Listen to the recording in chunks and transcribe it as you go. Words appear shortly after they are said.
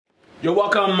Yo,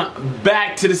 welcome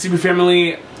back to the CB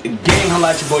family. Gang,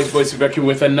 holla at your boys back here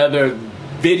with another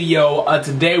video.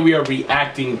 Today we are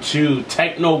reacting to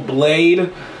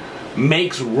Technoblade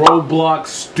makes Roblox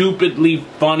stupidly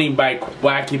funny by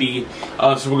Quackity.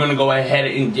 So we're gonna go ahead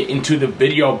and get into the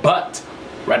video, but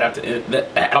right after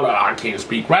I can't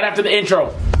speak. Right after the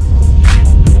intro.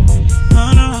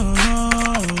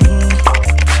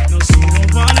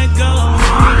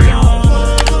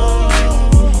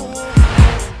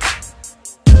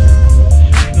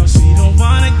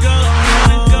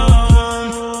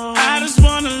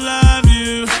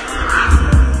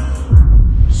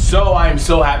 So I'm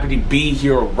so happy to be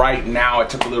here right now. I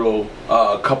took a little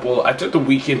I took the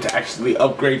weekend to actually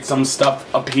upgrade some stuff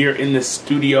up here in the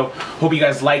studio. Hope you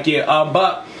guys like it.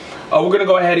 But we're gonna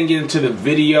go ahead and get into the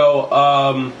video.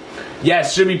 Yeah, it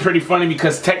should be pretty funny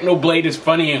because Technoblade is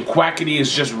funny and Quackity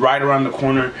is just right around the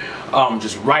corner,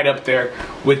 just right up there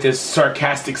with this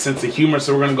sarcastic sense of humor.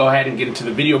 So we're gonna go ahead and get into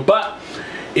the video. But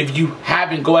if you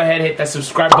haven't, go ahead and hit that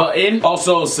subscribe button.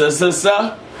 Also,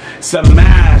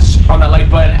 smash on that like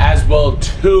button as well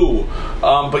too.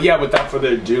 But yeah, without further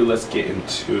ado, let's get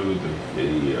into the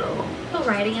video. A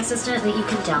writing assistant that you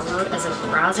can download as a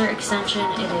browser extension.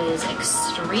 It is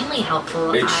extremely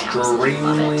helpful.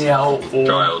 Extremely helpful.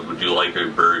 Child, would you like a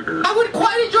burger? I would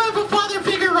quite enjoy a father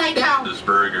figure right now. This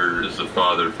burger is a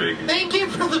father figure. Thank you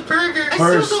for the burger.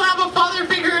 I still have a father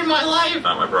figure in my life.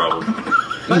 Not my problem.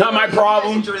 Not my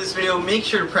problem. If you guys enjoyed this video, make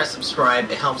sure to press subscribe.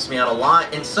 It helps me out a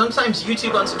lot. And sometimes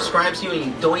YouTube unsubscribes you and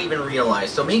you don't even realize.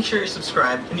 So make sure you're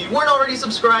subscribed. And if you weren't already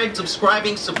subscribed,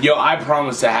 Yo, I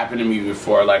promise that happened to me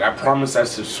before. Like, I promise I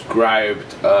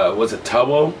subscribed, was it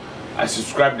Tubbo? I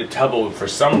subscribed to Tubbo. For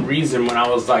some reason, when I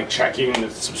was like checking the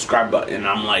subscribe button,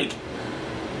 I'm like,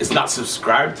 it's not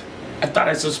subscribed? I thought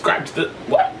I subscribed to the,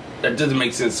 what? That doesn't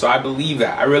make sense. So I believe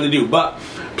that. I really do. But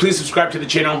please subscribe to the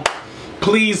channel.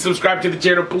 Please subscribe to the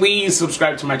channel. Please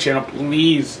subscribe to my channel.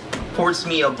 Please. Supports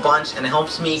me a bunch and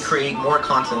helps me create more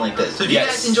content like this. So if you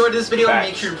guys enjoyed this video,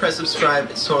 make sure to press subscribe.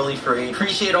 It's totally free.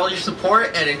 Appreciate all your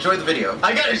support and enjoy the video.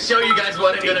 I gotta show you guys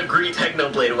what I'm gonna greet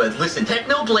Technoblade with. Listen,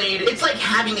 Technoblade, it's like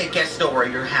having a guest over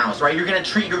at your house, right? You're gonna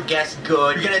treat your guest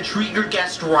good. You're gonna treat your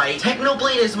guest right.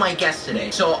 Technoblade is my guest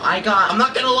today. So I'm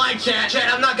not gonna lie, chat,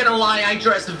 I'm not gonna lie. I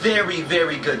dressed very,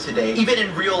 very good today. Even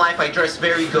in real life, I dressed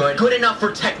very good. Good enough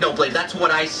for Technoblade. That's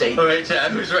what I say. Alright,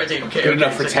 chat, who's ready? Okay, good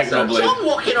enough for Technoblade. So I'm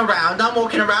walking around.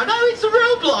 Oh, it's a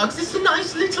Roblox. It's a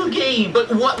nice little game.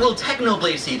 But what will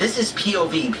Technoblade see? This is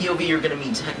POV. POV, you're gonna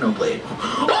meet Technoblade.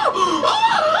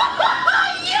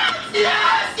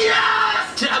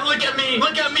 Yes! Dad, look at me.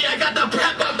 I got the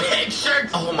Peppa Pig shirt.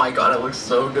 Oh my god, it looks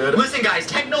so good. Listen, guys,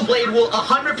 Technoblade will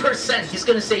 100%. He's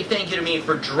gonna say thank you to me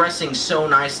for dressing so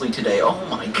nicely today. Oh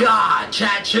my god.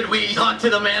 Chat, should we talk to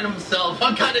the man himself?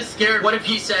 I'm kind of scared. What if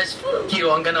he says, "Fuck you,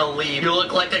 I'm gonna leave. You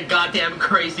look like a goddamn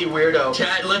crazy weirdo."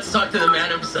 Chat, let's talk to the man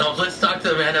himself.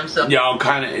 Yeah, I'm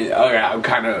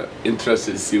kind of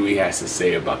interested to see what he has to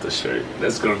say about the shirt.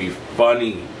 That's gonna be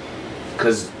funny.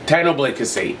 Because Technoblade can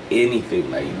say anything.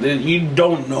 Like, you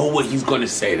don't know what he's going to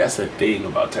say. That's the thing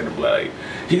about Technoblade. Like,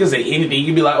 he can say anything. You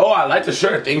can be like, oh, I like the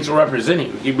shirt. Thanks for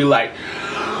representing. You'd be like,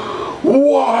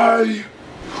 why?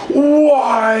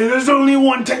 There's only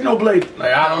one Technoblade.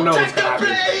 Like, I don't know what's going to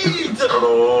happen.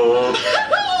 Hello.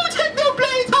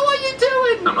 Technoblade, how are you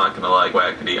doing? I'm not gonna lie,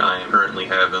 Quackity, I am currently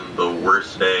having the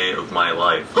worst day of my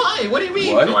life. Hi, what do you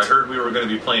mean? What? So I heard we were going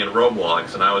to be playing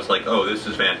Roblox, and I was like, oh, this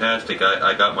is fantastic.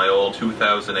 I got my old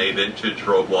 2008 vintage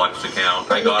Roblox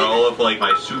account. I got all of, like,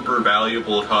 my super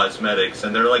valuable cosmetics,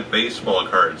 and they're like baseball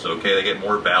cards, okay? They get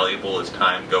more valuable as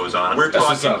time goes on. We're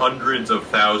talking hundreds of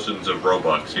thousands of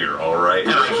Robux here, alright?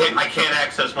 And I can't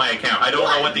access my account. I don't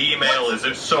know what the email is.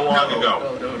 It's so long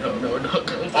ago. No.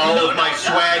 All of my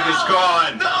swag is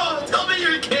gone. No, tell me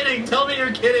you're kidding.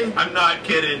 I'm not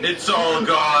kidding. It's all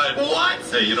gone. What?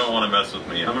 Hey, you don't want to mess with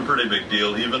me. I'm a pretty big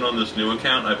deal. Even on this new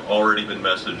account, I've already been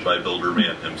messaged by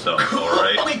Builderman himself,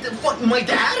 alright? Wait, what, my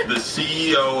dad? The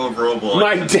CEO of Roblox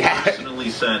My dad personally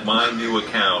sent my new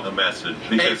account a message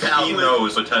because he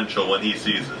knows potential when he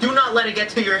sees it. Do not let it get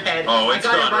to your head. Oh, it's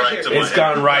gone right to my head. It's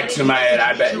gone right to my head,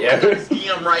 I bet, yeah.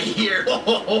 I'm right here.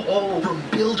 From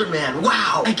Builderman.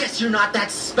 Wow. I guess you're not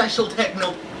that special,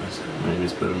 Techno. My name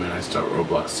is Builderman. I start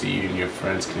Roblox so you and your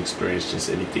friends can experience just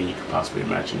anything you could possibly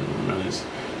imagine.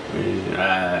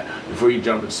 Before you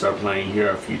jump and start playing, here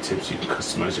are a few tips you can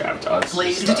customize your avatar.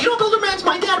 Please. Did you know Builderman's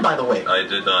my dad, by the way? I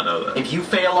did not know that. If you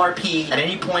fail RP at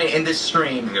any point in this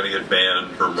stream, I'm gonna get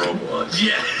banned from Roblox.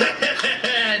 Yeah.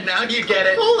 Now you get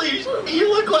it. Holy, you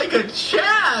look like a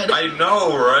Chad. I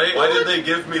know, right? Why did they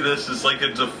give me this as like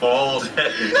a default?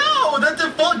 No, the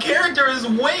default character is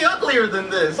way uglier than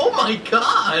this. Oh my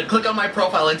god. Click on my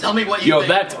profile and tell me what you think.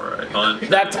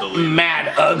 That's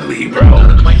mad ugly, bro.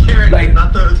 My character, like,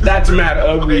 not the... That's mad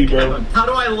ugly, bro. How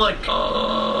do I look?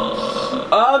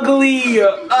 Ugly.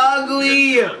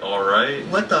 Alright.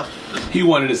 What the He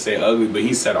wanted to say ugly, but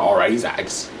he said alright. He's like,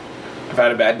 I've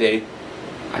had a bad day.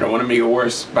 I don't want to make it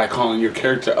worse by calling your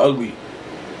character ugly.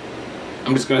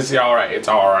 I'm just gonna say alright. It's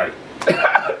alright.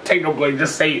 Technoblade,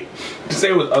 just say it. Just say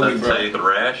it was ugly, bro. Say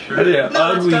Thrasher? Yeah, No,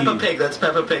 ugly. that's Peppa Pig. That's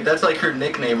Peppa Pig. That's like her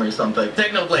nickname or something.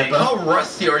 Technoblade, how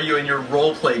rusty are you in your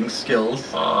role-playing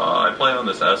skills? I play on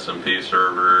this SMP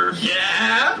server.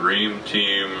 Yeah? Dream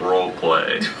Team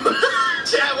Roleplay.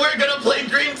 Chat, we're gonna play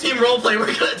Dream Team Roleplay.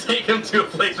 We're gonna take him to a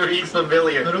place where he's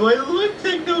familiar. How do I look,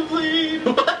 Technoblade?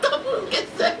 What the fuck is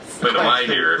this? Wait, am I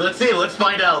here? Let's see, let's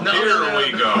find out. No, Here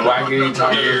we go.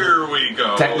 Quackity, Here we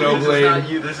go.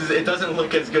 Technoblade. This is not you. It doesn't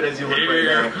look as good as you look right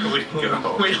now. Here we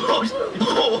go. Wait,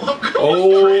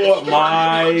 Oh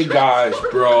my gosh,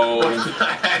 bro. What the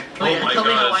heck? Oh my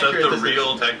god, is that the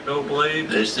real Technoblade?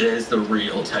 This is the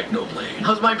real Technoblade.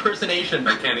 How's my impersonation?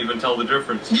 I can't even tell the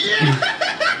difference.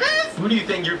 Yes! Who do you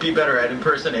think you'd be better at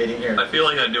impersonating here? I feel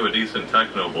like I do a decent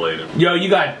Technoblade. Yo, you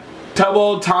got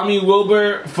Tubbo, Tommy,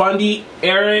 Wilbur, Fundy,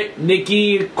 Eric,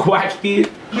 Nikki,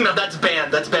 Quackity. No, that's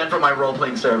banned. That's banned from my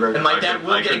role-playing server. And my dad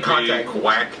will get in contact.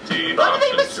 Quackity. Why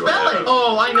did they misspell it?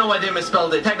 Oh, I know why they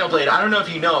misspelled it. Technoblade, I don't know if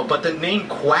you know, but the name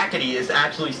Quackity is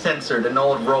actually censored in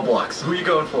all of Roblox. Who are you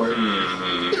going for?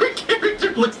 Your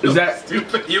character looks so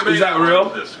stupid. Is that real?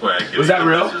 This, Quackity. Was that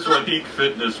real? This is what peak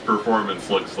fitness performance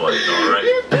looks like, alright?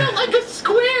 You're built like a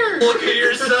square. Look at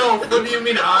yourself. What do you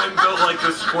mean I'm built like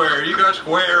a square? You got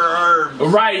square arms.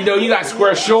 Right, no, you got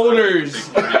square shoulders.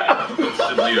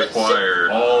 Instantly acquire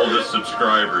all the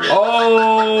subscribers.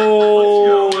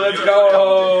 Oh, let's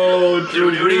go.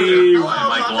 Dream. Why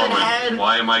am I glowing?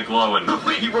 Why am I glowing?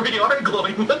 Wait, you already are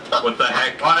glowing. What the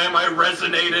heck? Why am I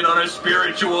resonated on a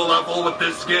spiritual level with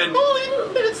this skin? Holy,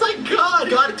 it's like God.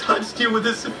 God touched you with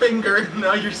his finger, and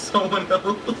now you're someone else.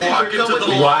 Walk into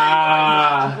the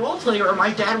Wow. Roleplay, or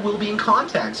my dad will be in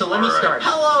contact. So let me start.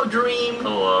 Hello, Dream.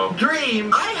 Hello.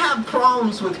 Dream, I have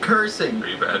problems with cursing. Are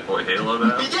you Bad Boy Halo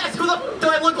now? Yes, who the f do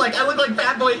I look like? I look like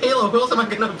Bad Boy Halo. Who else am I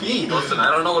gonna be? Listen,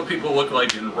 I don't know what people look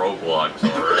like in Roblox,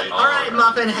 alright? Alright,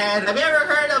 Muffin Head. Have you ever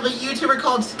heard of a YouTuber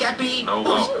called Skeppy? Oh,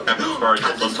 wow. Captain Sparkles.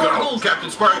 Captain Let's Sparkles. go. Captain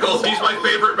Sparkles. He's my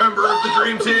favorite member of the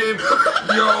Dream Team.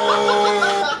 Yo.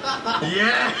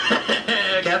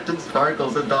 Yeah. Captain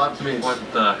Sparkles adopts me. What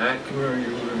the heck? Where are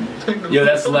you? Yo,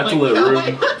 that's left lit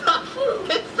room.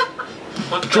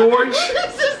 What the George?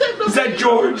 heck? Is that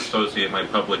George? Associate my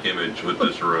public image with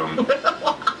this room.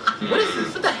 What is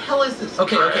this? What the hell is this?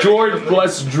 Okay, okay. George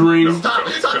bless Dream. Stop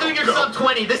doing your sub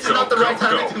 20. This is not the right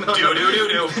time to do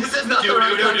it. This is not the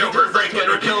right time to do We're breaking.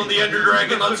 We're killing the Ender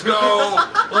Dragon. Let's go.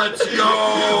 Let's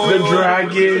go. The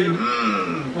dragon.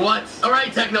 What?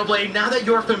 Alright, Technoblade, now that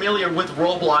you're familiar with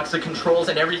Roblox, the controls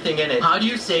and everything in it, how do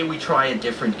you say we try a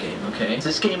different game, okay?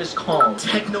 This game is called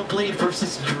Technoblade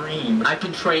vs. Dream. I've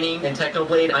been training in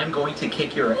Technoblade. I'm going to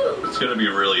kick your ass. It's gonna be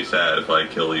really sad if I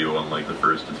kill you on like the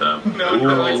first attempt. No,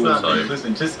 it's not.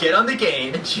 Listen, just get on the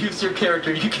game and choose your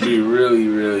character. You can Be really,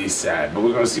 really sad, but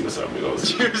we're gonna see what's up. We're gonna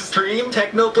see. choose Dream,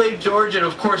 Technoblade, George, and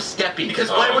of course Skeppy. Because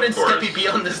why wouldn't Skeppy be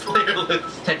on this player list?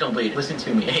 Technoblade, listen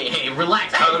to me. Hey,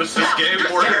 relax. How does this game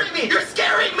work? You're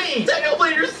scaring me!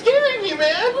 Technoblade, you're scaring me,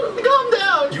 man! Calm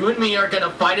down! You and me are gonna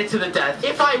fight it to the death.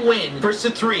 If I win, first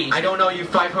to 3, I don't owe you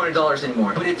 $500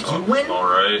 anymore. But if you win,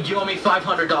 alright. you owe me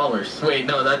 $500. Wait,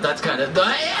 no, that's kind of...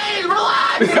 Hey,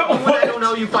 relax! If you win, I don't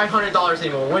owe you $500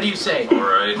 anymore. What do you say?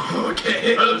 Alright.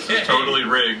 Okay, This is totally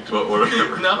rigged, but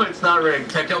whatever. No, it's not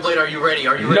rigged. Technoblade, are you ready?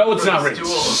 Are you ready? No, it's not rigged.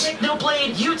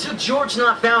 Technoblade, you took George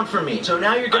Not Found from me. So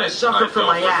now you're gonna suffer for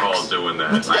my I don't axe. recall doing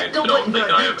that. I don't think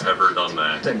I have ever done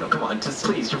that. Techno, come on, just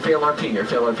please, you're fail RP. You're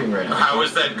fail RP right now. How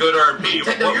is that good RP?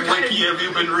 Techno, What wiki have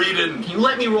you been reading? Can you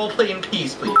let me roleplay in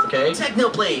peace, please, okay?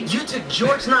 Technoblade, you took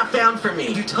George Not Found from me.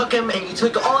 You took him and you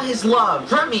took all his love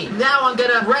from me. Now I'm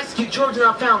gonna rescue George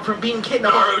Not Found from being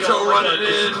kidnapped. Naruto running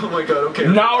in. Oh my god, okay.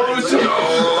 Naruto.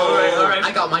 Alright.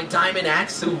 I got my diamond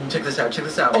axe. Ooh, check this out, check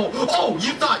this out. Oh,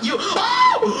 you thought you...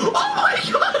 Oh my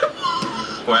god!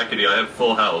 Quackity, I have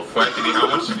full health. Quackity, how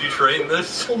much did you train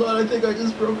this? Hold on, I think I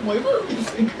just broke my fucking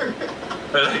finger.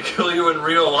 Did I kill you in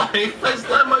real life? I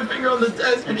slapped my finger on the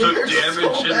desk and You it took hurts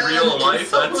damage so in bad. real life?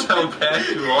 That's how bad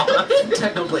you are.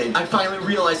 Technoblade, I finally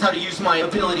realized how to use my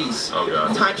abilities. Oh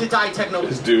god. Time to die, Technoblade.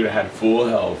 This dude had full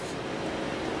health.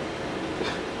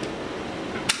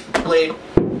 Blade.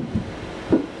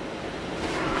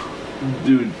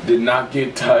 Dude, did not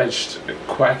get touched.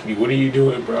 Quackity, what are you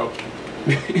doing, bro?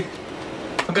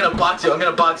 I'm gonna box you. I'm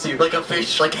gonna box you like a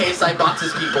fish. Like KSI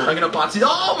boxes people. I'm gonna box you.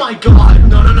 Oh my god!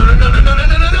 No, no, no, no, no, no, no,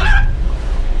 no, no,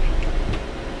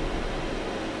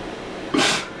 no.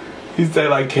 He said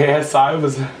like KSI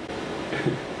was.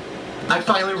 I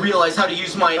finally realized how to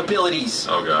use my abilities.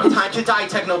 Oh god. Time to die,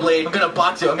 Technoblade. I'm gonna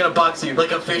box you. I'm gonna box you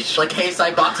like a fish. Like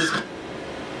KSI boxes.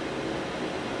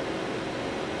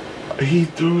 He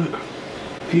threw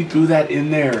that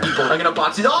in there. I'm gonna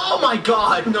box you. Oh my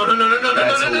god! No, no, no, no, no, no,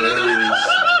 That's no, no, no, no, no, no, hilarious.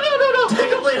 no, no, no, no.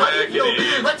 Technoblade, how do you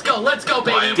feel? Let's go,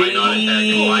 baby. Why am I not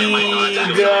attacking? Why am I not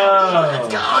attacking?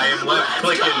 Let's go. I am left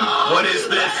clicking. What is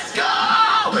this? Let's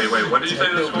go. Wait, what did you say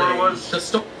the score was?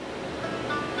 The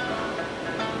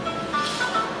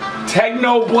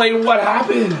Technoblade, what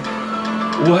happened?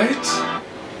 What?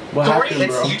 What happened,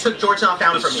 bro? You took George Not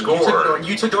Found The from me. score.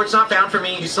 You took George Not Found from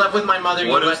me. You slept with my mother.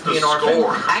 What You is left me the an orphan.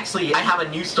 score? Actually, I have a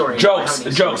new story. Jokes.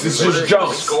 It's What just is the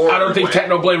jokes. score? I don't think Wait.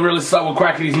 Technoblade really slept with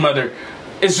Quackity's mother.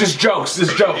 It's just jokes.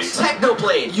 It's jokes.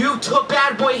 Technoblade, you took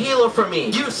Bad Boy Halo from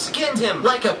me. You skinned him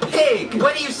like a pig.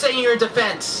 What do you say in your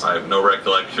defense? I have no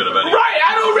recollection of any. Right,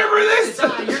 I don't remember this.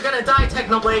 You're gonna die,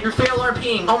 Technoblade. You're fail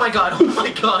RPing. Oh my god,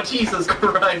 Jesus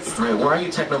Christ. Alright, where are you,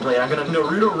 Technoblade? I'm gonna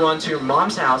Naruto run to your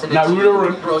mom's house and Naruto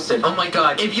run. roasted. Oh my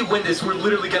god, if you win this, we're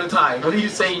literally gonna die. What do you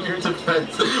say in your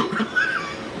defense?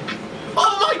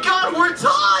 Oh my god, we're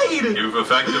tied! You've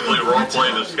effectively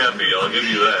roleplayed a Skeppy, I'll give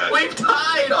you that. We've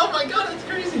tied! Oh my god, that's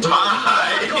crazy.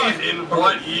 Tied? In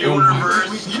what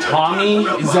universe? Tommy?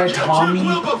 Is that Tommy?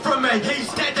 From me. Hey,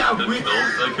 stand down.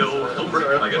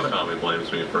 I guess Tommy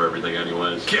blames me for everything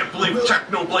anyways. Can't believe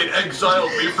Technoblade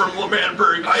exiled me from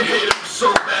Lemanberg. I hate him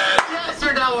so bad. Yes,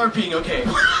 you're now RPing, okay.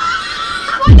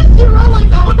 Why does you run like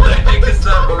that? What the heck is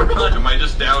that run? Am I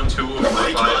just down 2 of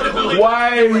my 5 abilities?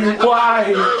 Why?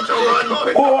 Why?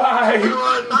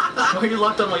 Why are you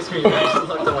locked on my screen? Why are you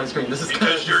locked on my screen? This is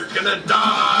Because you're gonna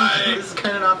die! This is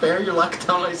kind of not fair. You're locked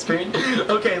on my screen.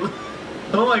 Okay.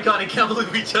 Oh my god, I can't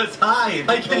believe we just tied.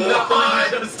 I cannot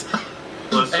believe we just tied.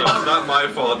 Listen, it's not my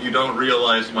fault you don't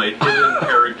realize my hidden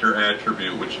character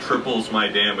attribute, which triples my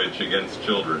damage against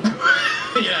children.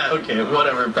 Yeah, okay,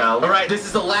 whatever, pal. Alright, this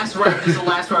is the last round. This is the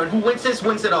last round. Who wins this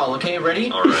wins it all, okay?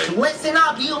 Ready? Alright. Listen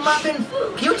up, you muffin.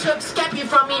 You took Skeppy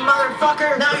from me,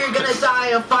 motherfucker. Now you're gonna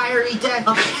die a fiery death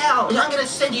of hell. And I'm gonna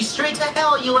send you straight to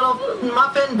hell, you little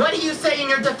muffin. What do you say in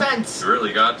your defense? You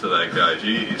really got to that guy,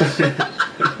 jeez.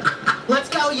 Let's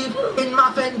go, you f***ing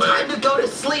muffin. Time to go to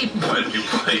sleep. Why did you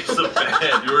play so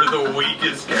bad? You're the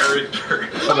weakest character.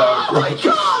 Oh my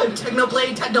god!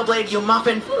 Technoblade, you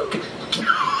muffin.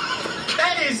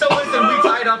 Hey, so listen, we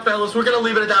tied up, fellas. We're gonna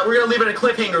leave it at that. We're gonna leave it at a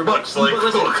cliffhanger. But Looks like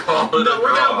listen, we'll call it no, a we're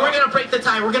draw. gonna break the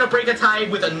tie. We're gonna break a tie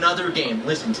with another game.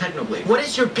 Listen, Technoblade, what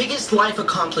is your biggest life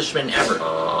accomplishment ever?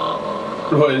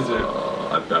 What is it?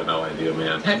 I've got no idea,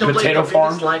 man. Technoblade, Potato your Farm?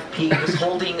 biggest life peak was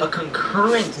holding a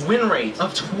concurrent win rate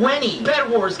of 20 Bed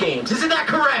Wars games. Isn't that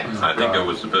correct? I think it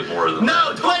was a bit more than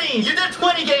No, that. 20! You did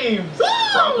 20 games! Woo!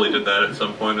 Probably did that at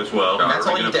some point as well. That's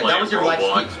all Are we you gonna did. play That was your life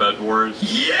Roblox speed. Bed Wars?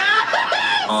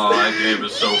 Yes! Oh, that game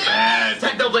is so bad.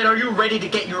 Technoblade, are you ready to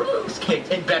get your ass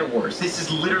kicked in Bed Wars? This is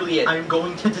literally it. I'm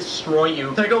going to destroy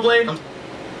you. Technoblade,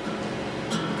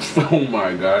 Oh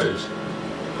my gosh.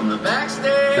 from the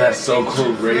backstage. That's so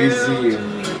crazy.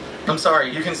 I'm sorry,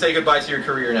 you can say goodbye to your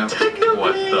career now.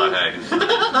 What the heck is this?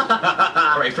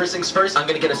 Alright, first things first, I'm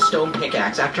gonna get a stone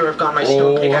pickaxe. After I've got my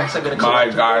stone pickaxe, I'm gonna My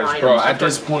collect gosh, more bro. items. At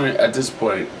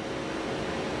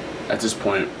this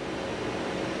point,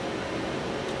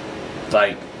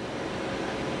 like,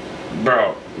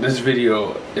 bro, this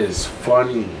video is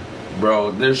funny,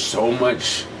 bro. There's so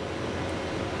much,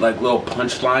 like, little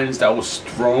punchlines that was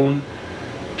thrown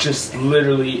just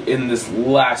literally in this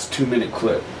last 2-minute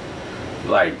clip.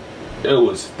 Like, that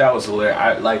was hilarious.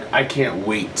 I can't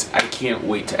wait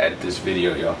to edit this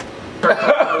video, yo.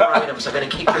 More items. I'm gonna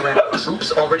kick your ass.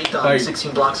 Oops, already done. Like,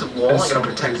 16 blocks of wall. I'm gonna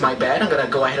protect my bed. I'm gonna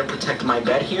go ahead and protect my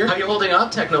bed here. How you holding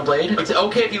up, Technoblade? It's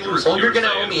okay if you lose. All you're gonna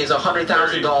owe me is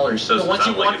 $100,000. So once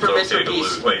you won from Mr.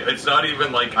 Beast. Wait, it's not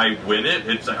even like I win it.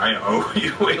 It's like I owe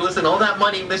you. Wait, listen, all that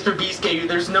money Mr. Beast gave you,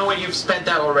 there's no way you've spent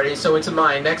that already, so it's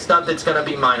mine. Next up, it's gonna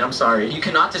be mine. I'm sorry. You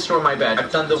cannot destroy my bed.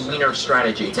 I've done the wiener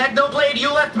strategy. Technoblade,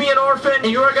 you left me an orphan, and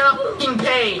you are gonna f***ing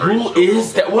pay. Who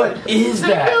is that? What is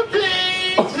that? Technoblade!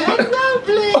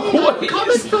 Technoblade! What I'm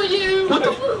coming is- for you!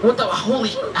 What the, holy,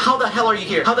 how the hell are you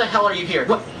here? How the hell are you here?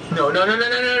 What? No.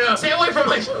 Stay away from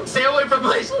my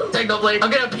Technoblade.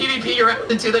 I'm gonna PvP your ass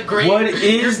into the grave. What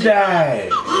is that?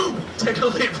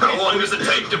 Technoblade, How long does it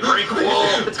take to break wall?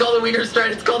 It's called the wiener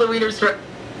stride.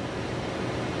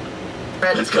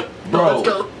 Let's go.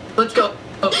 Bro. Let's go.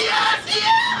 Oh. Yes!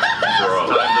 Yes! Bro, time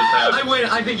just happened. I win.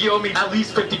 I think you owe me at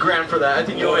least 50 grand for that. I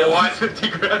think you owe me at least 50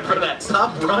 grand for that.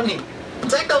 Stop running.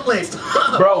 Technoblade,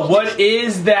 stop. Bro, what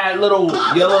is that little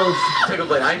yellow...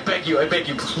 Technoblade, I beg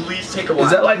you, please take a while.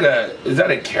 Is that like a... Is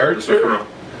that a character?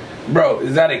 Bro,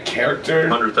 is that a character?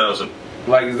 100,000.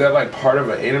 Like, is that like part of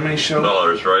an anime show?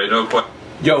 Dollars, right? No question.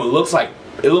 Yo, it looks like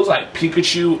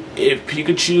Pikachu. If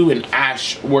Pikachu and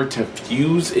Ash were to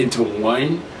fuse into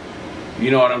one, you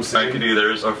know what I'm saying? Quackity,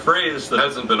 there's a phrase that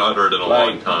hasn't been uttered in a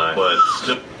long time, but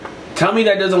still. Tell me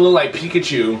that doesn't look like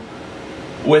Pikachu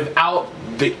without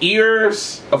the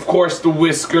ears, of course, the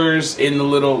whiskers, and the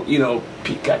little, you know,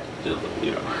 Pikachu,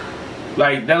 you know,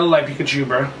 like that look like Pikachu,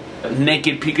 bro. A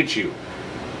naked Pikachu,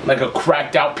 like a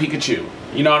cracked out Pikachu.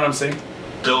 You know what I'm saying?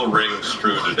 Still rings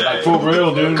true today. Like for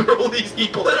real, dude. All these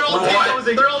people. They're all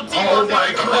T-posing. They're all T-posing. Oh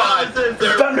my god.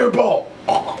 They're Thunderbolt.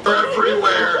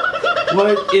 everywhere.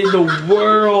 What in the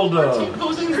world?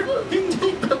 T-posing. They're fucking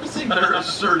T-posing. They're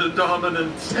asserted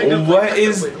dominance. What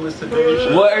is...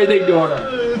 What are they doing?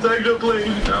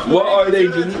 Technoblade. What are they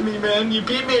doing? doing? Me, man. You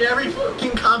beat me in every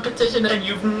fucking competition and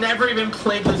you've never even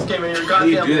played this game in your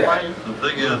goddamn life. The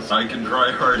thing is, I can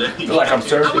try hard anything. Like I'm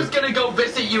surfing. I was gonna go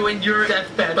visit you in your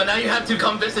deathbed, but now you have to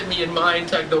come visit me in mine,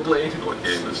 Technoblade. What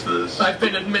game is this? I've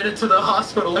been admitted to the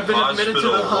hospital. I've been admitted to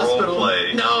the hospital.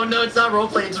 Roleplay. No, it's not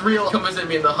roleplay, it's real. Come visit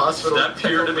me in the hospital. Step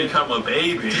here to become a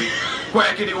baby.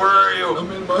 Quackity, where are you?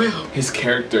 I'm in my house. His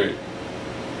character.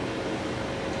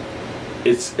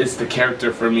 It's the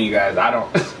character for me, guys. I don't...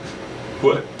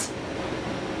 What?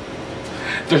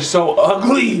 They're so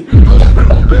ugly!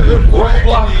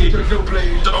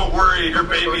 Quackity, don't worry, your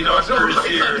baby doctor is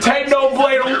here.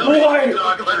 Technoblade, what?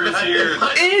 Doctor is here.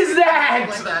 Is that?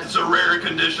 It's a rare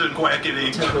condition,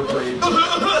 Quackity. Technoblade.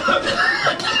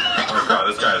 Oh god,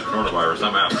 this guy has coronavirus.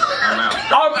 I'm out.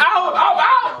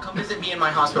 Come visit me in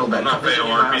my hospital bed. I'm not paying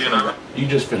RP. You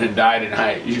just finna die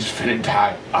tonight. You just finna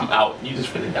die. I'm out. You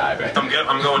just finna die, man. I'm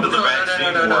going to the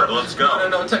vaccine ward. Let's go.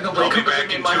 No, Technoblade. I'll be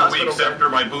back in 2 weeks after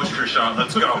my booster shot.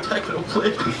 Let's go.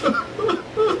 Technoblade.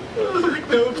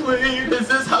 Technoblade. Is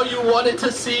this how you wanted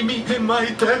to see me in my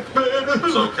deathbed?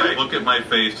 It's okay. Look at my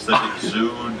face that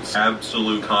exudes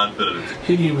absolute confidence.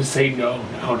 He didn't even say no.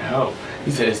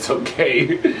 He said it's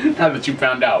okay. Now that you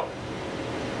found out.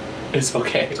 It's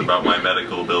okay. It's about my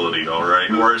medical ability, alright?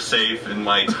 You are safe in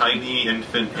my tiny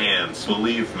infant hands,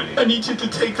 believe me. I need you to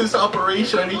take this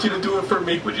operation. I need you to do it for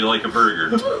me. Would you like a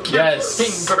burger? Yes.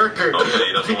 King burger. Okay,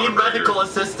 he doesn't I need want a burger. medical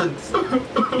assistance.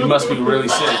 You must be really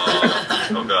sick.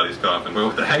 Oh god, he's coughing. Wait,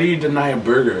 what the How heck? do you deny a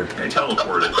burger? I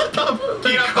teleported.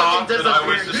 He He coughed and I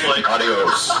was just like,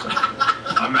 adios.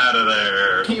 I'm out of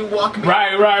there. Can you walk me?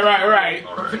 Right. Alright.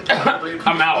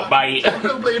 I'm out, bye.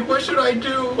 Technoblade, what should I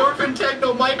do? Orphan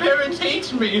Techno, my parents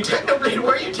hate me. Technoblade,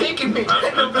 where are you taking me?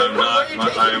 Technoblade, where are you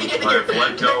taking me in here? I've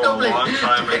let go a long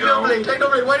time ago.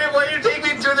 Technoblade, why are you taking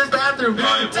me through this bathroom?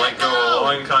 I've let go a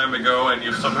long time ago and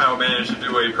you somehow managed to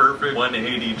do a perfect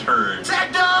 180 turn.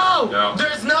 Techno! Yeah.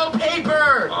 There's no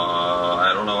paper!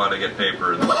 I don't know how to get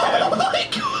paper in the Oh my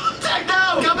god!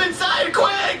 Techno! Come inside,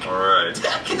 quick! Alright.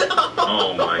 Techno!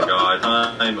 Oh my god.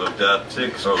 Time of death,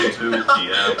 6:02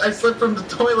 p.m. I slipped from the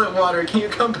toilet water. Can you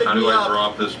come pick How me do I up?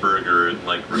 drop this burger in,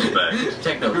 like, respect?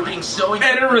 Techno, you're being so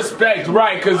And in respect,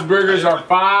 right, because burgers are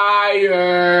fire.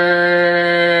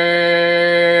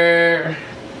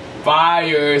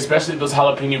 Fire, especially those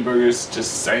jalapeno burgers,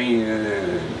 just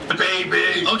saying.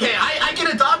 Baby! Okay, I can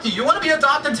adopt you. You want to be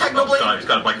adopted, Technoblade? Oh, he's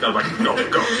got a bike. Go.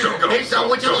 Hey, son,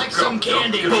 would you like some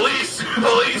candy? Police!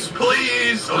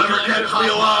 Please! They'll never catch me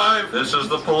alive! This is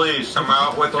the police. Come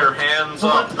out with your hands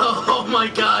up. Oh my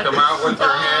god. Come out with your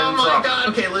hands Oh my up. god.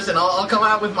 Okay, listen, I'll come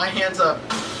out with my hands up.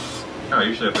 No, I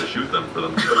usually have to shoot them for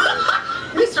them.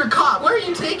 Mr. Cop, where are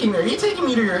you taking me? Are you taking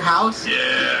me to your house?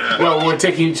 Yeah! Well, we're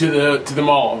taking you to the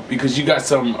mall because you got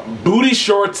some booty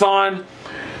shorts on.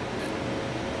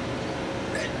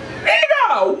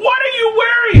 Nigga, what are you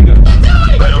wearing?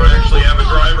 I don't actually have a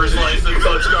driver's license.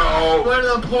 Let's go! What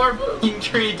did the poor fucking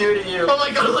tree do to you? Oh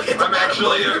my god, look at the I'm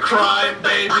actually a crime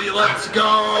baby. Let's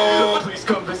go! Please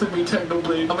come visit me,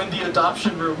 Technoblade. I'm in the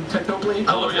adoption room, Technoblade.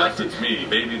 Hello, yes, it's me,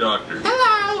 baby doctor.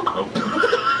 Hello! Oh.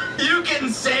 You can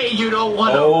say you don't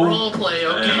want to Oh. roleplay,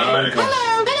 okay? Yeah,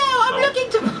 Hello, I'm No. looking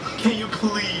to... Can you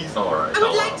please? Alright, I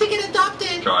would like to get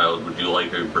adopted. Child, would you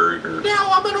like a burger?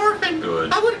 Now I'm an orphan.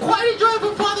 Good. I would quite enjoy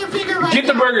a father figure right Get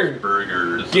the now. burger.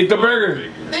 Burgers. Get the burger.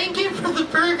 Big. Thank you for the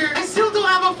burger. I still don't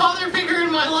have a father figure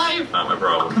in my life. Not my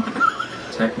problem.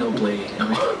 Technoblade. No,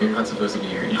 you're not supposed to be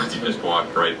here. You just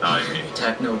walked right by me.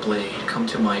 Technoblade, come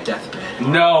to my deathbed.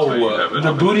 No,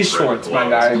 the booty shorts, my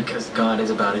guy. Because God is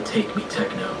about to take me,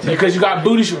 Techno. Because you got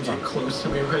booty shorts on. Get close to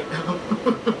me right now.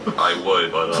 I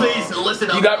would, but please listen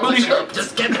up. You got booty shorts.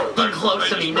 Just get close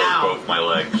to me now. Both my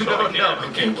legs, so I can't.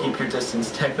 Okay, keep your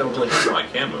distance, Technoblade. I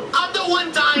can't move. I'm the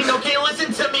one dying. Okay,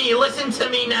 listen to me. Listen to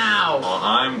me now. Well,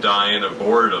 I'm dying of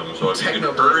boredom, so if you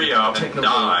can hurry up and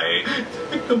die.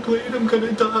 Technoblade, I'm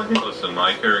gonna die. Listen,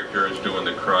 my character is doing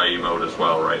the cry emote as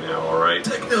well right now, alright?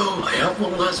 Techno, I have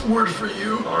one last word for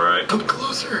you. Alright. Come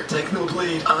closer.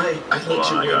 Technoblade, I let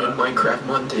you win in Minecraft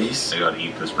Mondays. I gotta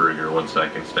eat this burger 1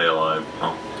 second, stay alive.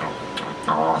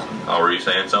 Oh, were you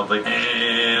saying something?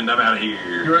 And I'm out of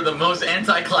here. You're the most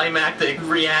anticlimactic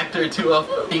reactor to a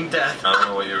f***ing death. I don't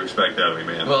know what you expect out of me,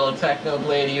 man. Well,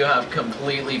 Technoblade, you have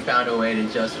completely found a way to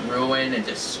just ruin and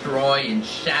destroy and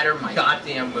shatter my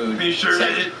goddamn mood. Be sure to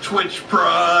hit Twitch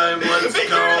Prime. Let's go. Be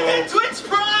sure to hit Twitch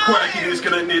Prime. Quackity's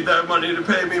gonna need that money to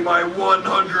pay me my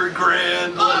 100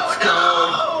 grand. Let's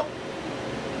go.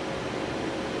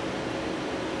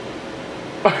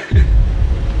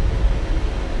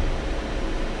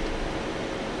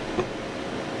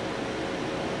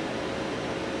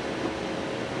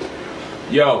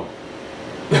 Yo.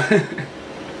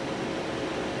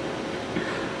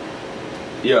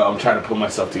 Yo, I'm trying to put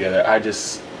myself together. That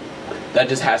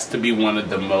just has to be one of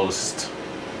the most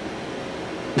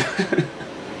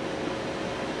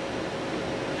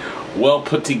well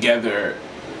put together,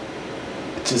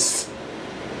 just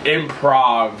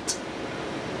improv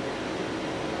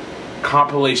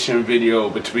compilation video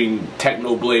between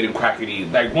Technoblade and Quackity.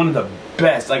 Like one of the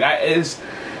best. Like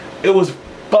it was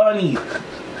funny.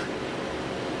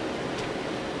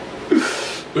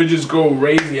 We just go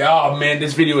crazy. Oh man,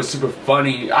 this video is super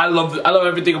funny. I love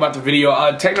everything about the video.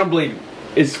 Technoblade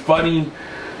is funny.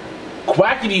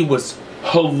 Quackity was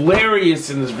hilarious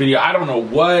in this video. I don't know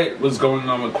what was going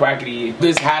on with Quackity.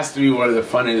 This has to be one of the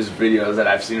funniest videos that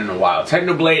I've seen in a while.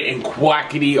 Technoblade and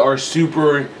Quackity are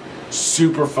super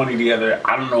funny together.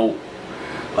 I don't know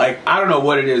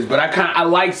what it is, but I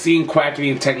like seeing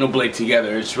Quackity and Technoblade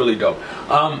together. It's really dope.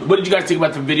 What did you guys think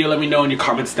about the video? Let me know in your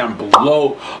comments down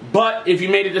below. But if you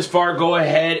made it this far, go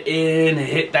ahead and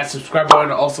hit that subscribe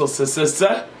button. Also,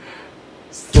 smash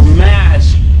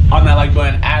on that like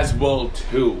button as well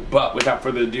too. But without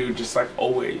further ado, just like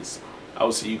always, I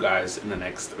will see you guys in the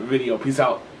next video. Peace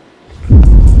out.